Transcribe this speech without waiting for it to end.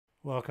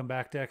Welcome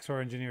back to XSOAR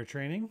Engineer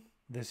Training.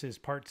 This is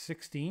part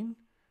 16,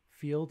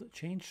 Field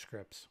Change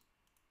Scripts.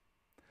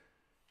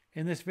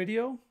 In this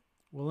video,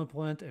 we'll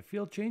implement a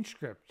field change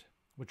script,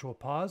 which will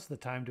pause the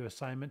time to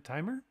assignment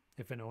timer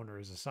if an owner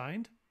is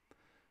assigned,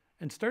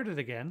 and start it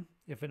again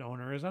if an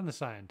owner is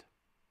unassigned.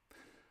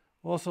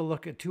 We'll also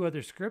look at two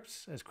other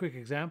scripts as quick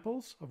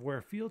examples of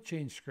where field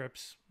change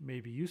scripts may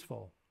be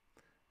useful.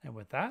 And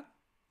with that,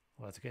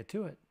 let's get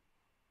to it.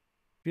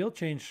 Field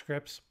change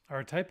scripts are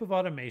a type of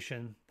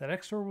automation that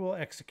XSOAR will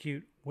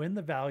execute when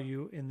the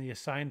value in the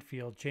assigned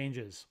field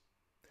changes.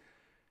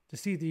 To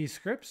see these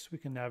scripts, we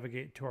can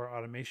navigate to our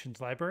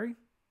automations library,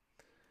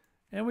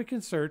 and we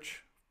can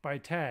search by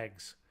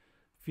tags.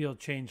 Field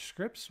change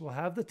scripts will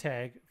have the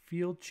tag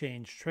field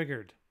change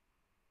triggered.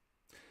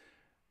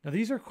 Now,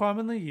 these are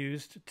commonly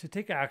used to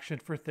take action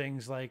for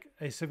things like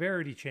a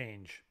severity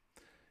change.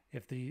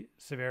 If the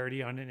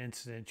severity on an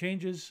incident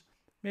changes,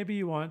 maybe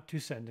you want to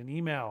send an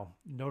email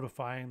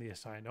notifying the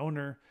assigned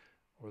owner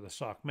or the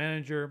SOC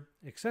manager,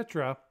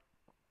 etc.,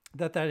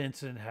 that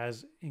incident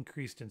has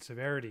increased in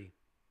severity.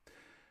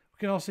 We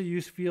can also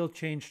use field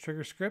change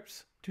trigger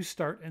scripts to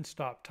start and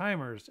stop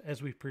timers,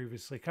 as we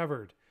previously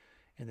covered.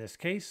 In this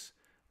case,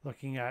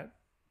 looking at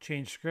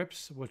change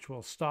scripts which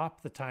will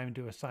stop the time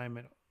to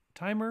assignment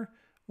timer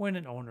when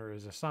an owner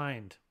is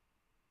assigned.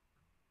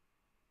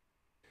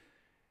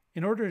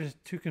 In order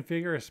to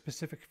configure a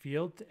specific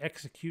field to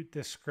execute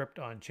this script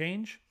on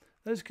change,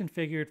 that is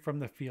configured from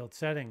the field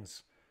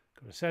settings.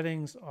 Go to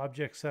Settings,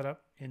 Object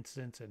Setup,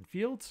 Instance, and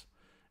Fields.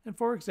 And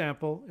for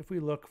example, if we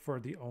look for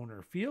the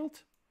owner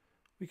field,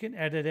 we can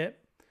edit it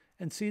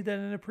and see that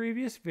in a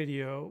previous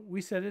video,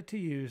 we set it to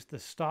use the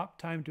stop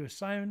time to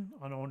assign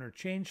on owner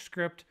change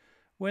script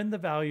when the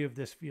value of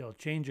this field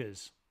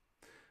changes.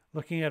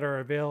 Looking at our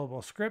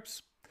available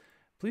scripts,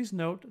 please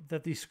note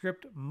that the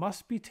script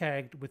must be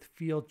tagged with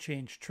field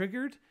change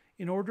triggered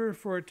in order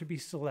for it to be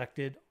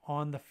selected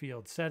on the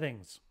field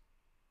settings.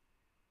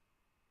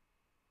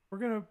 We're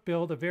going to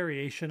build a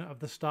variation of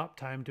the stop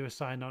time to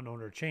assign on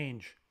owner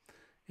change.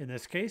 In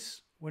this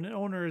case, when an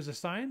owner is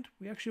assigned,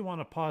 we actually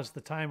want to pause the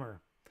timer.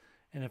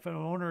 And if an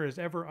owner is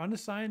ever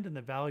unassigned and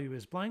the value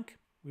is blank,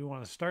 we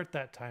want to start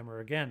that timer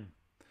again.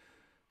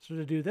 So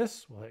to do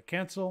this, we'll hit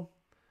cancel.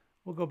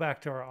 We'll go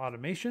back to our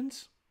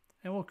automations,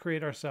 and we'll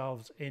create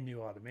ourselves a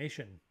new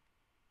automation.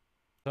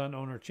 On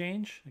owner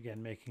change,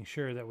 again, making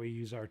sure that we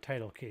use our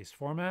title case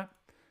format,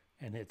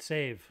 and hit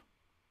save.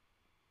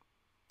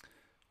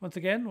 Once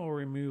again, we'll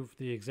remove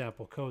the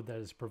example code that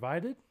is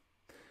provided.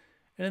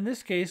 And in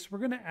this case, we're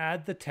going to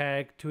add the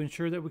tag to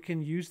ensure that we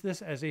can use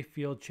this as a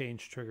field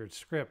change triggered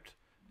script.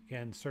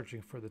 Again,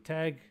 searching for the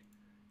tag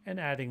and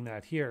adding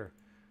that here.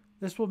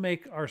 This will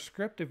make our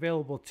script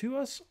available to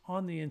us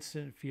on the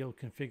incident field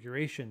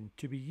configuration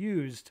to be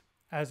used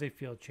as a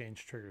field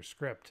change trigger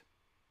script.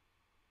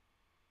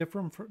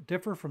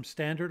 Differ from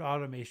standard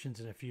automations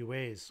in a few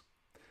ways.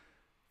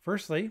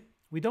 Firstly,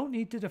 we don't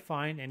need to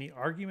define any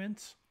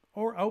arguments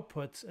or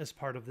outputs as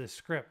part of this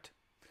script.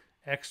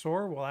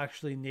 XSOAR will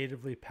actually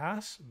natively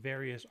pass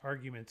various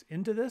arguments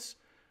into this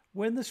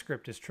when the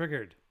script is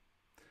triggered.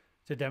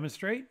 To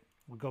demonstrate,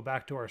 we'll go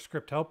back to our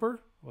script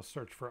helper, we'll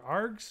search for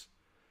args,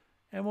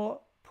 and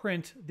we'll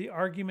print the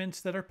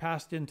arguments that are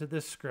passed into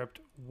this script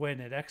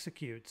when it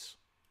executes.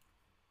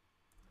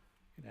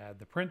 You can add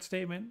the print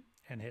statement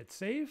and hit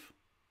save.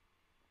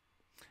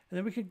 And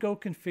then we could go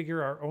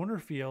configure our owner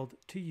field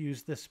to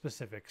use this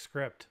specific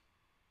script.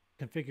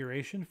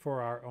 Configuration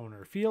for our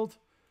owner field.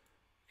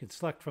 We can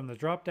select from the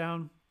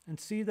drop-down and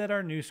see that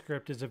our new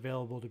script is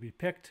available to be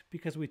picked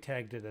because we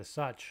tagged it as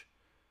such.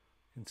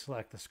 We can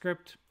select the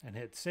script and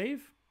hit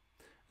save.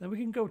 Then we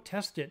can go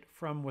test it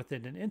from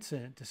within an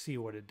incident to see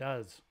what it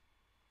does.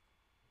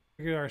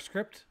 Configure our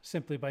script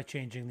simply by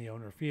changing the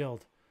owner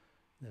field.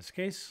 In this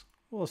case,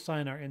 we'll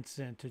assign our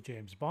incident to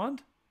James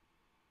Bond.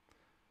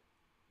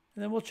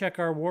 And then we'll check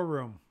our war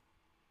room.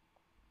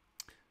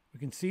 We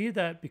can see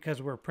that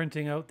because we're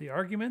printing out the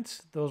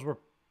arguments, those were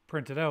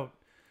printed out.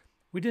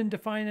 We didn't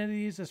define any of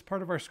these as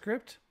part of our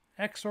script.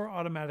 XSOAR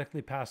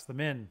automatically passed them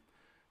in.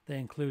 They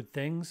include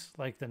things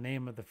like the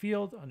name of the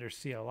field under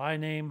CLI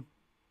name,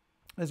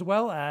 as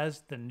well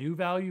as the new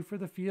value for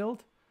the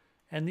field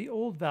and the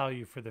old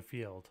value for the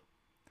field.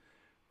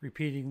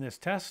 Repeating this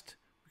test,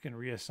 we can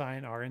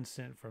reassign our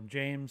incident from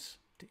James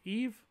to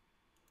Eve,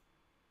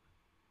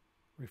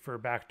 refer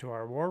back to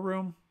our war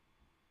room,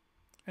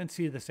 and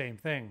see the same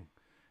thing.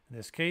 In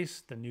this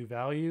case, the new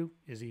value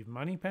is Eve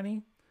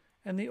Moneypenny,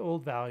 and the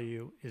old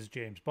value is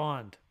James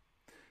Bond.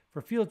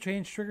 For field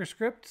change trigger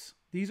scripts,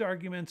 these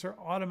arguments are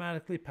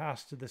automatically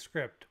passed to the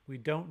script. We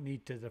don't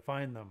need to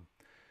define them.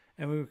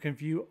 And we can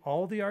view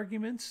all the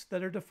arguments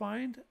that are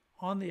defined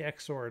on the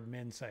XSOAR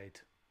admin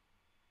site.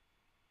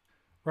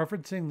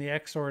 Referencing the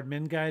XSOAR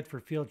admin guide for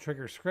field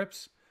trigger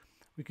scripts,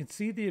 we can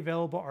see the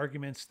available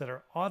arguments that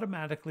are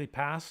automatically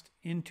passed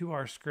into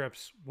our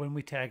scripts when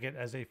we tag it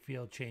as a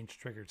field change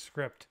triggered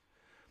script.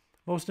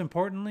 Most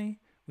importantly,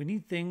 we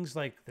need things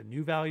like the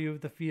new value of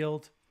the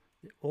field,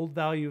 the old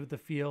value of the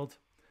field,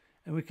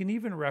 and we can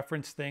even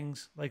reference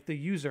things like the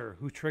user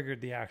who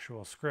triggered the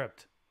actual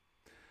script.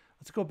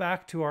 Let's go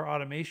back to our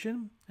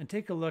automation and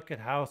take a look at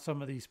how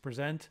some of these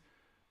present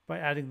by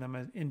adding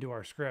them into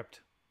our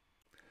script.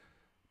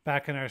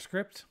 Back in our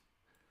script,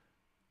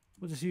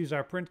 we'll just use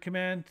our print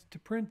command to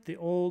print the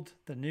old,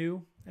 the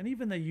new, and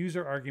even the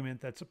user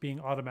argument that's being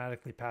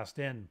automatically passed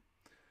in.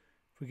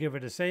 If we give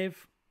it a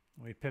save,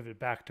 and we pivot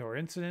back to our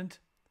incident,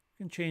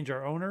 we can change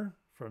our owner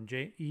from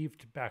Eve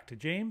back to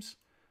James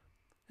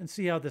and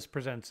see how this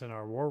presents in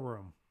our war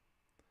room.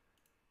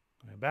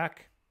 Going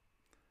back,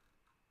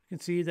 you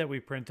can see that we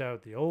print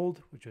out the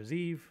old, which was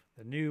Eve,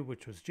 the new,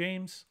 which was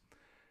James,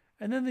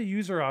 and then the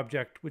user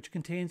object, which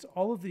contains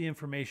all of the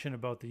information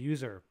about the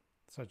user,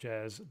 such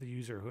as the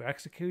user who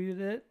executed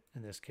it.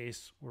 In this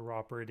case, we're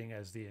operating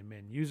as the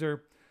admin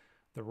user,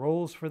 the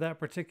roles for that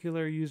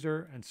particular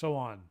user, and so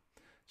on.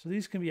 So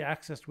these can be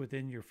accessed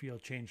within your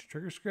field change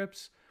trigger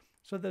scripts,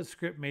 so that the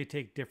script may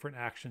take different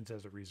actions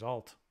as a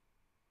result.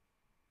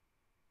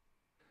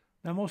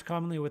 Now, most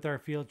commonly with our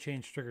field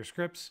change trigger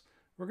scripts,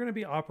 we're going to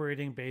be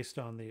operating based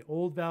on the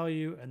old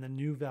value and the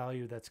new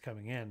value that's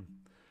coming in.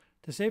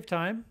 To save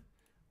time,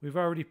 we've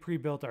already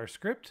pre-built our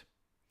script,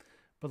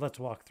 but let's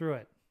walk through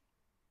it.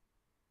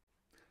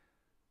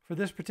 For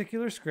this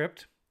particular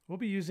script, we'll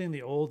be using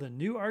the old and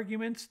new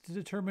arguments to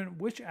determine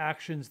which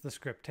actions the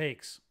script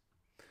takes.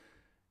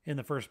 In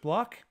the first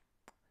block,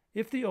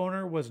 if the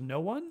owner was no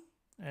one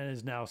and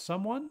is now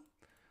someone,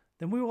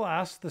 then we will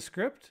ask the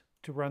script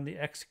to run the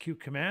execute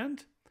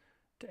command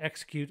to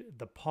execute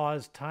the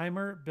pause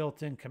timer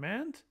built-in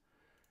command,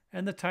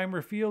 and the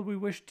timer field we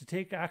wish to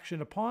take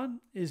action upon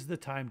is the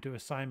time to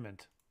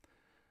assignment.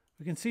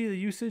 We can see the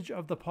usage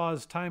of the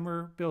pause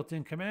timer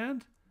built-in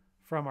command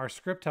from our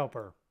script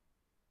helper.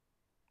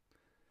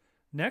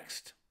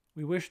 Next,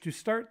 we wish to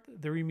start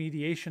the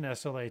remediation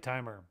SLA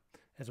timer,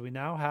 as we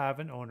now have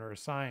an owner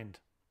assigned.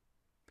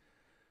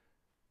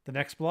 The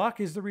next block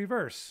is the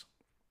reverse.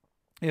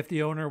 If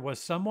the owner was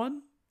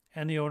someone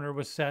and the owner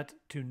was set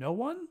to no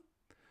one,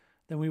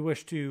 then we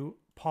wish to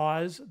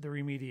pause the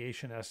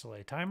remediation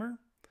SLA timer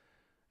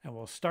and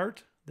we'll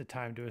start the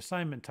time to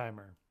assignment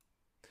timer.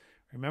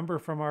 Remember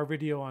from our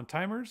video on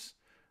timers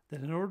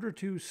that in order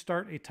to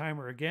start a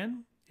timer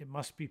again, it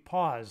must be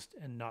paused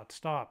and not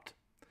stopped.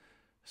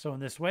 So in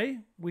this way,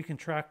 we can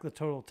track the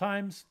total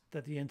times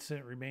that the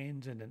incident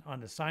remains in an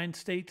unassigned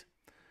state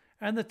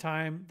and the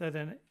time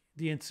that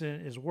the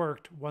incident is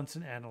worked once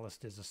an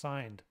analyst is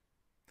assigned.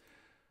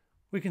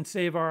 We can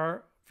save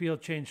our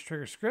field change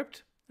trigger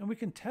script and we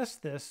can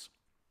test this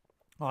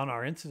on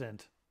our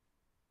incident.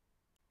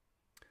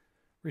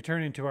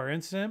 Returning to our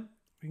incident,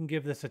 we can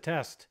give this a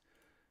test.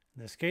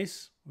 In this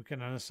case, we can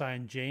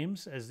unassign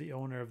James as the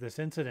owner of this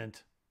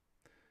incident.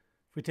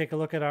 If we take a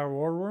look at our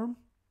war room,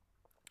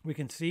 we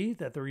can see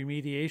that the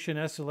remediation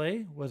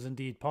SLA was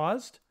indeed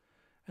paused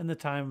and the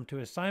time to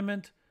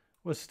assignment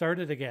was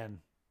started again.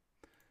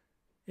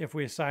 If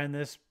we assign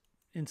this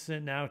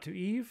incident now to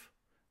Eve,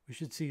 we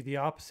should see the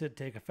opposite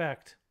take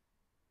effect.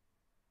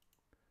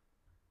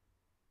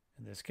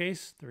 In this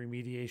case, the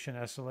remediation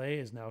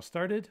SLA is now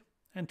started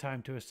and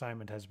time to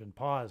assignment has been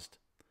paused.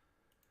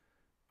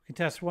 We can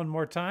test one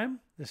more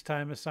time, this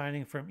time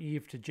assigning from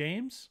Eve to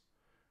James.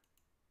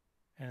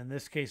 And in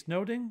this case,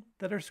 noting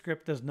that our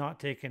script does not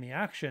take any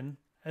action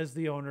as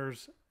the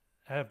owners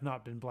have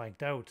not been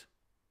blanked out.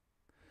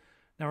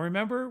 Now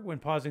remember, when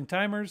pausing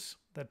timers,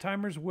 that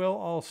timers will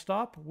all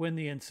stop when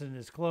the incident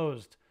is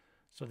closed.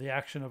 So the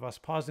action of us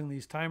pausing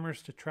these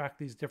timers to track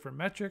these different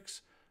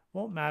metrics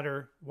won't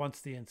matter once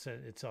the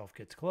incident itself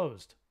gets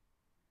closed.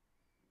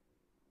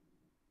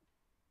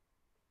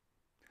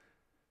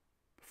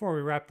 Before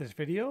we wrap this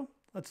video,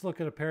 let's look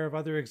at a pair of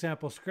other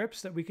example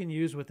scripts that we can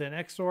use within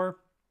XSOAR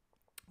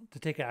to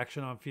take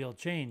action on field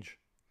change.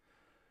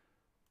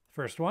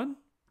 First one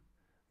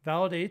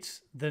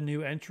validates the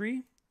new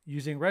entry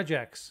using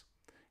Regex.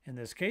 In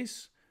this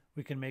case,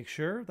 we can make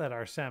sure that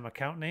our SAM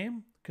account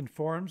name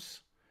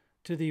conforms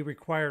to the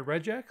required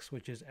Regex,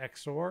 which is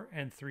XSOAR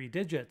and 3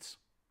 digits.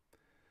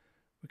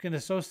 We can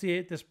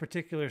associate this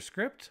particular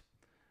script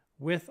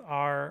with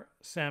our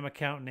SAM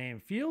account name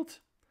field,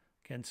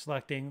 again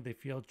selecting the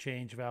field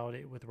change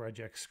validate with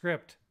Regex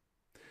script.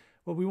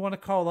 What we want to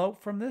call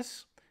out from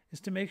this is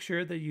to make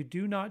sure that you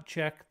do not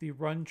check the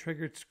run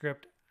triggered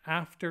script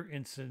after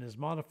incident is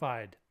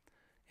modified.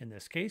 In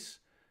this case,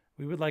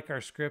 we would like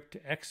our script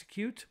to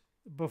execute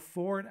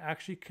before it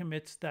actually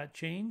commits that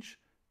change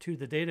to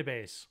the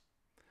database.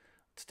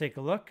 Let's take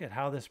a look at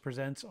how this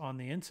presents on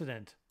the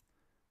incident.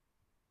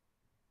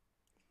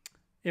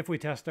 If we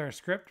test our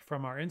script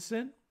from our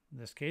incident, in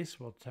this case,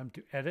 we'll attempt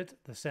to edit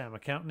the SAM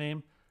account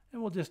name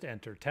and we'll just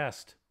enter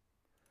test.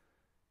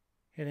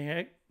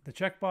 Hitting the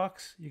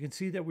checkbox, you can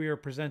see that we are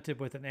presented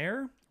with an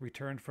error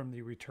returned from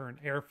the return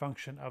error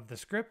function of the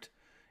script,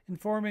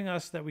 informing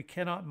us that we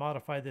cannot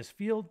modify this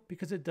field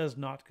because it does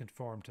not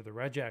conform to the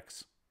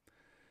regex.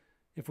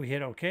 If we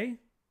hit OK,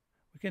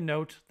 we can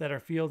note that our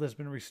field has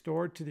been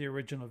restored to the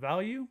original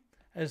value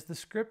as the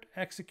script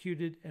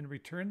executed and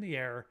returned the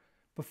error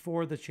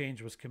before the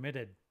change was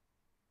committed.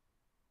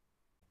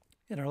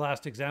 In our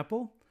last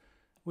example,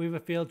 we have a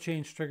failed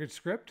change triggered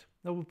script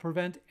that will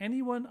prevent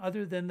anyone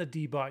other than the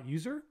dbot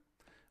user,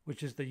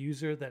 which is the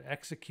user that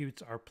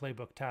executes our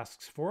playbook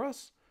tasks for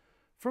us,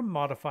 from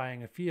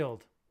modifying a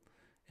field.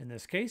 In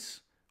this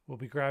case, we'll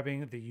be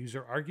grabbing the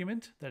user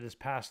argument that is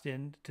passed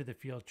in to the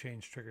field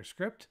change trigger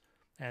script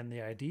and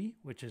the ID,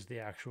 which is the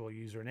actual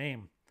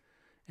username.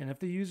 And if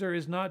the user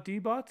is not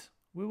dbot,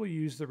 we will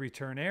use the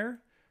return error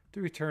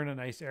to return a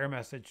nice error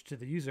message to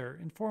the user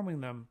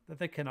informing them that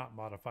they cannot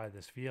modify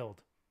this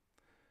field.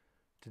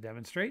 To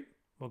demonstrate,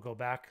 we'll go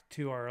back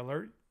to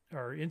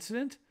our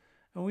incident,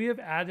 and we have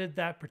added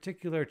that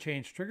particular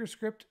change trigger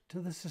script to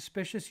the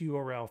suspicious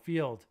URL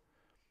field.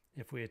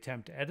 If we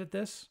attempt to edit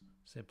this,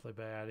 simply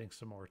by adding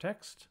some more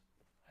text,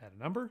 add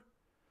a number,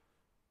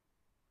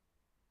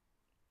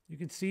 you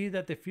can see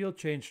that the field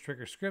change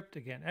trigger script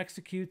again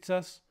executes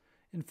us,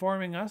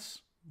 informing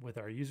us with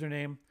our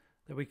username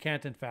that we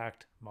can't in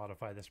fact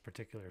modify this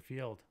particular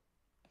field.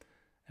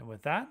 And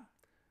with that,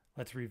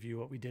 let's review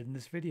what we did in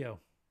this video.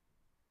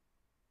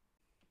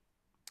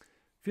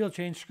 Field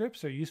change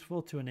scripts are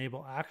useful to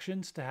enable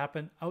actions to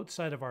happen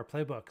outside of our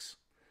playbooks.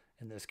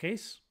 In this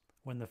case,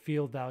 when the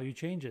field value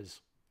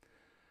changes.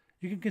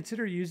 You can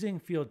consider using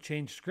field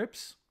change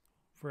scripts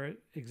for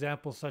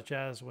examples such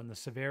as when the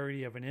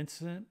severity of an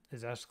incident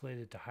is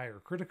escalated to high or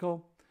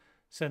critical,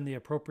 send the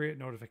appropriate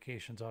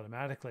notifications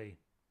automatically.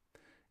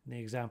 In the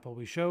example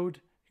we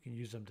showed, you can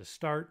use them to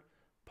start,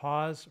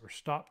 pause, or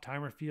stop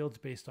timer fields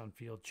based on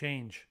field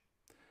change.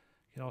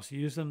 You can also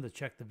use them to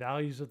check the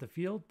values of the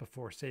field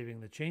before saving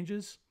the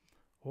changes,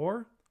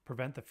 or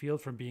prevent the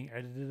field from being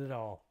edited at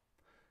all.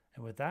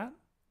 And with that,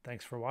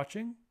 thanks for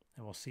watching,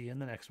 and we'll see you in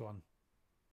the next one.